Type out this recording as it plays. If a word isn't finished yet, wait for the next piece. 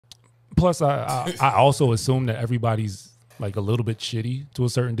Plus, I also assume that everybody's like a little bit shitty to a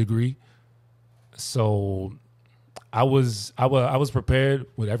certain degree. So I was prepared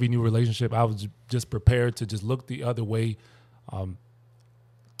with every new relationship. I was just prepared to just look the other way,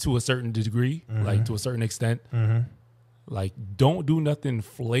 to a certain degree, like to a certain extent. Like, don't do nothing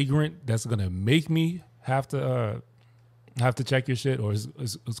flagrant that's gonna make me have to check your shit, or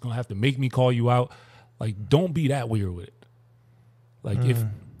it's gonna have to make me call you out. Like, don't be that weird with it. Like,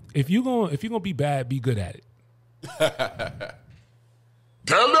 if you're gonna be bad, be good at it.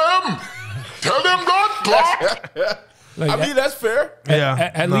 Tell them, God, Clark. Like, I mean, that's fair.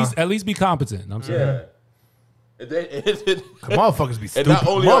 Yeah. At least be competent. I'm saying. Yeah. Motherfuckers be stupid. not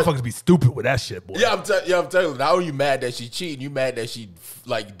only Motherfuckers be stupid with that shit, boy. I'm telling you. Not only you mad that she cheating, you mad that she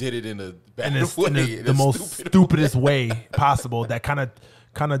like did it in a bad way, In the most stupidest way possible. That kind of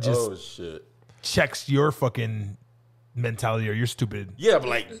just checks your fucking mentality, or you're stupid. Yeah, but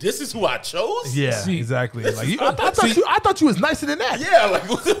like, this is who I chose. Yeah, exactly. Like, I thought you was nicer than that. Yeah, like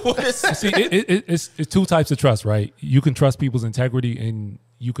what is See, it's two types of trust, right? You can trust people's integrity, and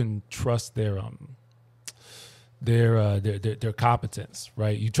you can trust their competence,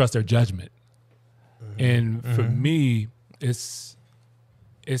 right? You trust their judgment. And for me,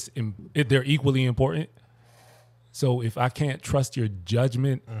 they're equally important. So if I can't trust your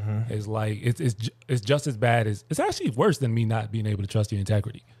judgment, it's like it's just as bad as, it's actually worse than me not being able to trust your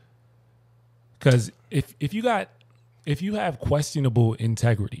integrity. Because if you have questionable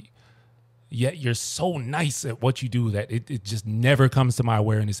integrity, yet you're so nice at what you do that it just never comes to my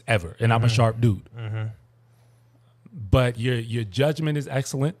awareness ever, and I'm a sharp dude. But your judgment is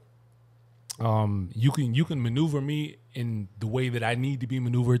excellent. You can maneuver me in the way that I need to be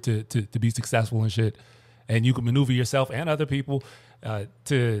maneuvered to be successful and shit. And you can maneuver yourself and other people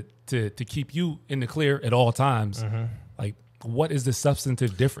to keep you in the clear at all times. Like, what is the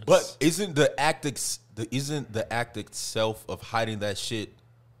substantive difference? But isn't the act itself of hiding that shit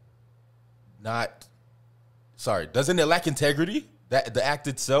not? Sorry, doesn't it lack integrity? That the act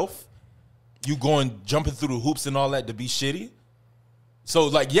itself, you jumping through the hoops and all that to be shitty. So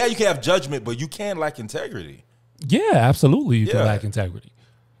like, yeah, you can have judgment, but you can lack integrity. Yeah, absolutely, you can lack integrity.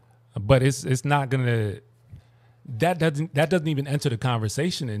 But it's not gonna. That doesn't even enter the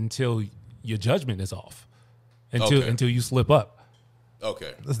conversation until your judgment is off, until you slip up.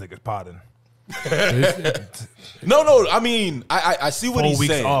 Okay, this nigga's potting. No. I mean, I see what he's saying.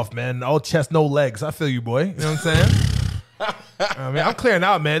 4 weeks off, man. All chest, no legs. I feel you, boy. You know what I'm saying? I mean, I'm clearing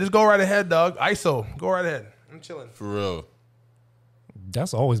out, man. Just go right ahead, dog. ISO, go right ahead. I'm chilling. For real.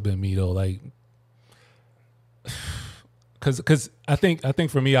 That's always been me though. Like, because I think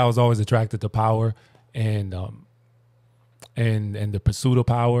for me, I was always attracted to power and the pursuit of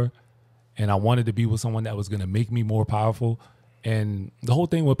power, and I wanted to be with someone that was going to make me more powerful. And the whole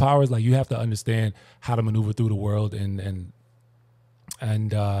thing with power is like, you have to understand how to maneuver through the world, and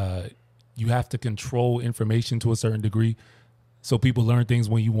you have to control information to a certain degree, so people learn things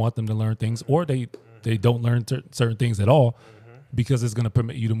when you want them to learn things, or they don't learn certain things at all, because it's going to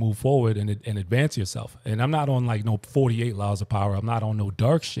permit you to move forward and advance yourself. And I'm not on like no 48 laws of power. I'm not on no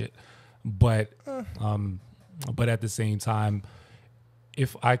dark shit, but at the same time,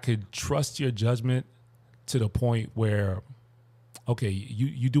 if I could trust your judgment to the point where, okay,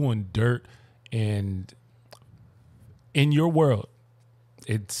 you doing dirt, and in your world,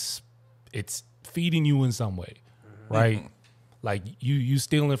 it's feeding you in some way, right? Like you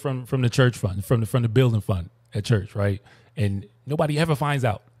stealing from the church fund, from the building fund at church, right? And nobody ever finds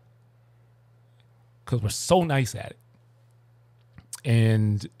out because we're so nice at it.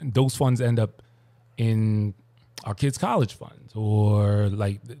 And those funds end up in our kids' college funds, or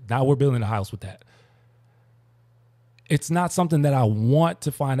like now we're building a house with that. It's not something that I want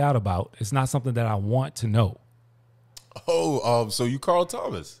to find out about. It's not something that I want to know. Oh, so you Carl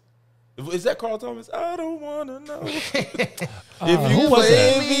Thomas. Is that Carl Thomas? I don't want to know. If you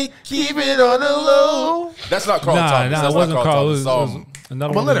play me, keep it on the low. That's not Carl Thomas. Nah, That's it wasn't not Carl. Thomas. I'm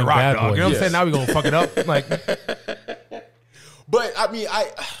gonna let it rock, dog. You know what I'm saying? Now we gonna fuck it up. Like, but I mean,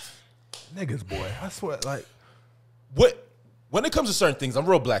 niggas, boy. I swear, like, when it comes to certain things, I'm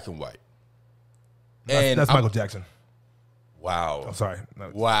real black and white. And that's Michael Jackson. Wow. I'm sorry.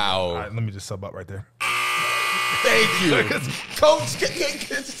 Wow. All right, let me just sub up right there. Thank you, Coach.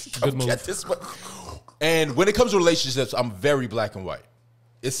 Get this one. And when it comes to relationships, I'm very black and white.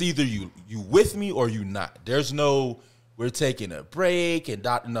 It's either you with me or you not. There's no we're taking a break and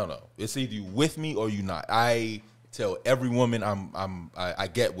no. It's either you with me or you not. I tell every woman I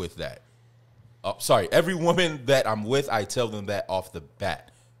get with that. Every woman that I'm with, I tell them that off the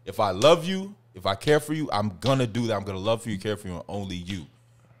bat. If I love you, if I care for you, I'm gonna do that. I'm gonna love for you, care for you, and only you.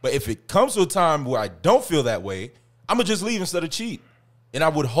 But if it comes to a time where I don't feel that way, I'm going to just leave instead of cheat. And I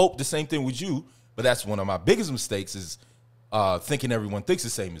would hope the same thing with you. But that's one of my biggest mistakes is thinking everyone thinks the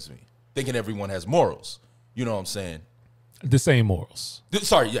same as me. Thinking everyone has morals. You know what I'm saying? The same morals. The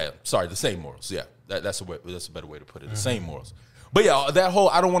same morals. Yeah, that's a better way to put it. The same morals. But yeah, that whole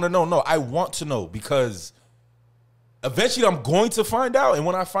I don't want to know. No, I want to know because eventually I'm going to find out. And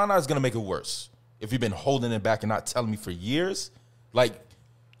when I find out, it's going to make it worse. If you've been holding it back and not telling me for years, like.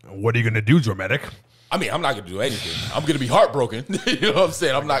 What are you going to do, Dramatic? I mean, I'm not going to do anything. I'm going to be heartbroken. You know what I'm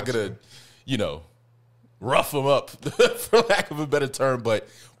saying? I'm not going to, rough them up, for lack of a better term. But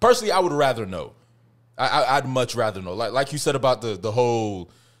personally, I would rather know. I'd much rather know. Like you said about the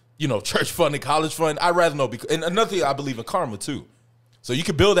whole, church fund and college fund, I'd rather know. And another thing, I believe in karma, too. So you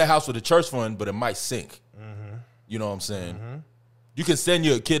can build that house with a church fund, but it might sink. Mm-hmm. You know what I'm saying? Mm-hmm. You can send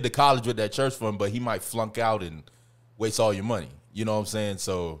your kid to college with that church fund, but he might flunk out and waste all your money. You know what I'm saying?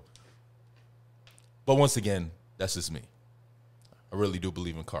 So, but once again, that's just me. I really do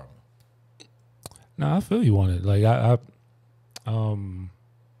believe in karma. No, I feel you on it. Like I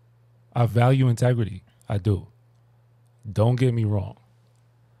value integrity. I do. Don't get me wrong.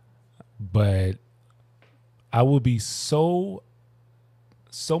 But I will be so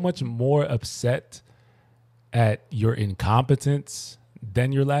much more upset at your incompetence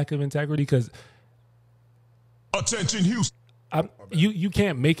than your lack of integrity because attention, Houston. You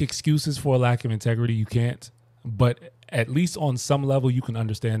can't make excuses for a lack of integrity. You can't. But at least on some level, you can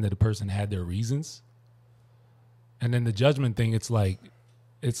understand that a person had their reasons. And then the judgment thing, it's like,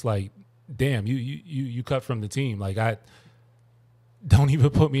 damn, you cut from the team. Like I don't even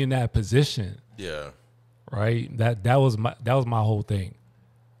put me in that position. Yeah. Right. That was my whole thing.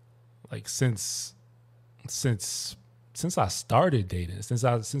 Like since I started dating,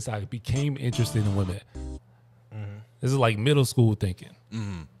 since I became interested in women. Mm-hmm. This is like middle school thinking.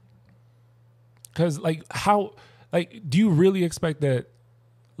 Mm-hmm. Cause do you really expect that?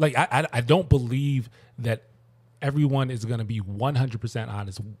 Like, I don't believe that everyone is going to be 100%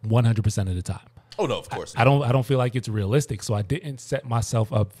 honest 100% of the time. Oh no, of course. I don't feel like it's realistic. So I didn't set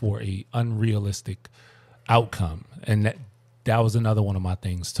myself up for a unrealistic outcome. And that was another one of my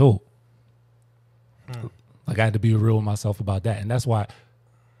things too. Like I had to be real with myself about that. And that's why,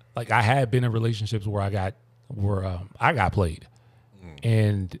 like I had been in relationships where I got played.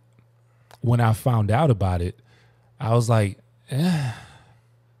 And when I found out about it, I was like,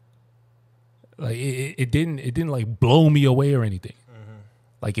 like it didn't like blow me away or anything. Mm-hmm.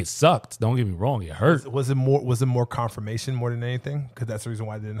 Like it sucked. Don't get me wrong, it hurt. Was it more confirmation more than anything? Because that's the reason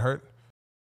why it didn't hurt.